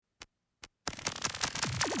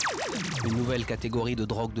Une nouvelle catégorie de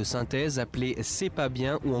drogues de synthèse appelée C'est pas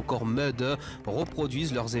bien ou encore Mud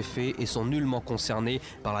reproduisent leurs effets et sont nullement concernés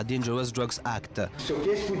par la Dangerous Drugs Act.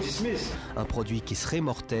 Un produit qui serait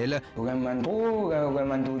mortel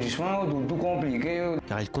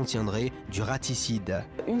car il contiendrait du raticide.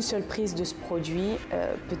 Une seule prise de ce produit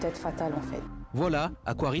peut être fatale en fait. Voilà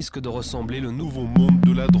à quoi risque de ressembler le nouveau monde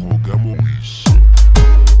de la drogue à Maurice.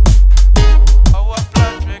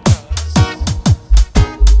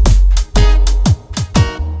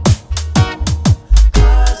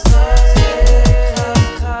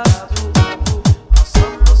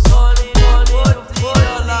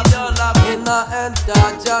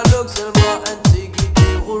 Dialogue seulement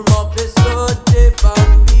intégrité, roulement sauté par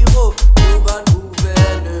le bureau, nous ban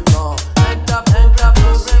gouvernement.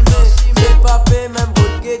 C'est pas payé, même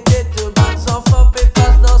requêté, te ban sans fond,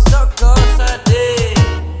 passe dans son corps scindé.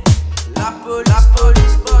 La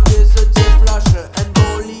police porte des outils flash, un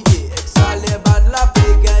bon l'idée, exhalé, ban la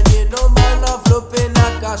paix, gagner nos mal enveloppé, n'a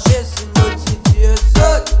caché, si motivé,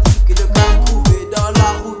 saute, qui ne peut trouver dans la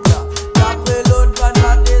route là, d'après l'autre, ban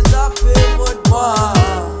la désappé, mot de moi.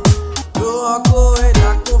 Et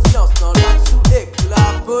la confiance dans l'action et que la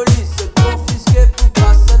police se confisque pour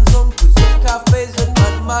passer une zone pour ce café, je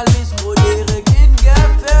pas de malice pour les règles,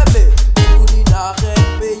 guerre fermée. Pour l'inarrêt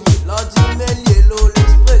payé, lundi mêlier, l'eau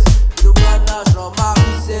l'express. Nous prenons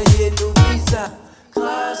Jean-Marie, c'est nous visons.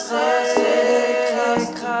 Kraz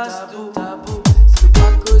Tabou. C'est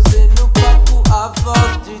pas causer, nous pas pour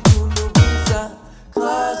avance du tout, nous visons.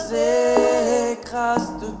 Kraz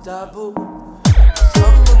Tabou.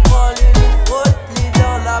 Ensemble, nous prenons les fraudes.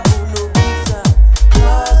 Dans la boue, nous visons.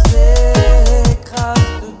 Kraz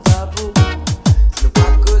Tabou. C'est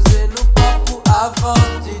pas causer, nous pas pour avant.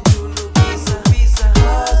 Du tout, nous visons.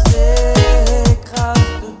 Kraz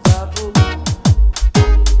Tabou.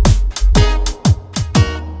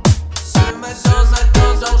 Se mettre dans un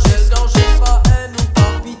danger, pas haine ou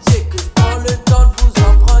par pitié. Que je prends le temps de vous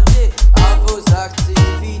emprunter à vos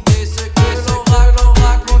activités. Ce que l'on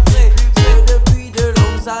raconterait, c'est depuis de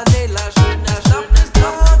longues années la jeunesse.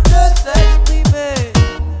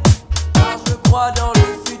 Dans le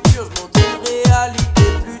futur, je monte une réalité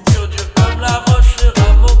plus dure comme la roche sera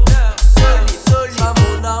mon cœur. Solide, à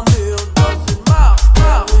mon armure dans une marche.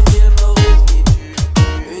 Une île Maurice qui tue,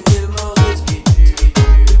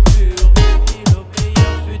 une île au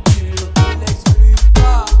meilleur futur, qui n'exclut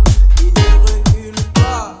pas, qui ne recule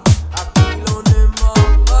pas, à qui l'on ne ment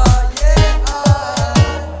pas.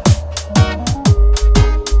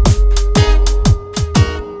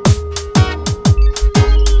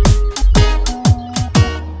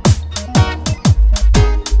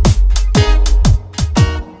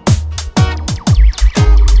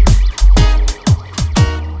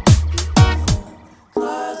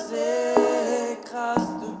 Kraz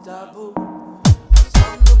Tabou.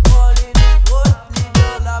 Ensemble nous prenons les fraudes, plis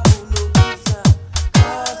dans la boue, nous visons.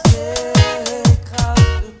 Kraz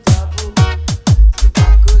Tabou. C'est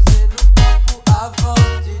pas causer, nous pas pour avant,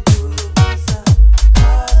 du tout, nous visons.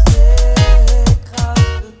 Kraz Tabou.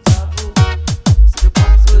 C'est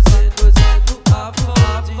pas causer, nous avant, du tout,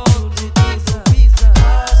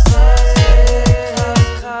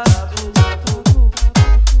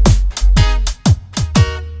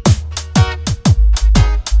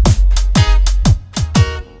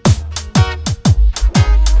 visons.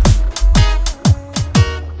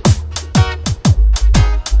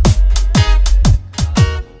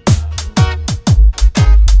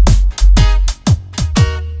 Kraz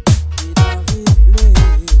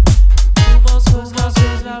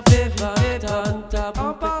Tabou.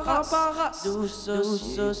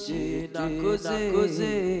 Société n'a causé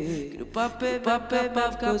que le papé pas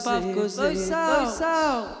causer.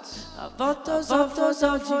 Avant tous enfants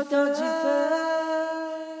différents.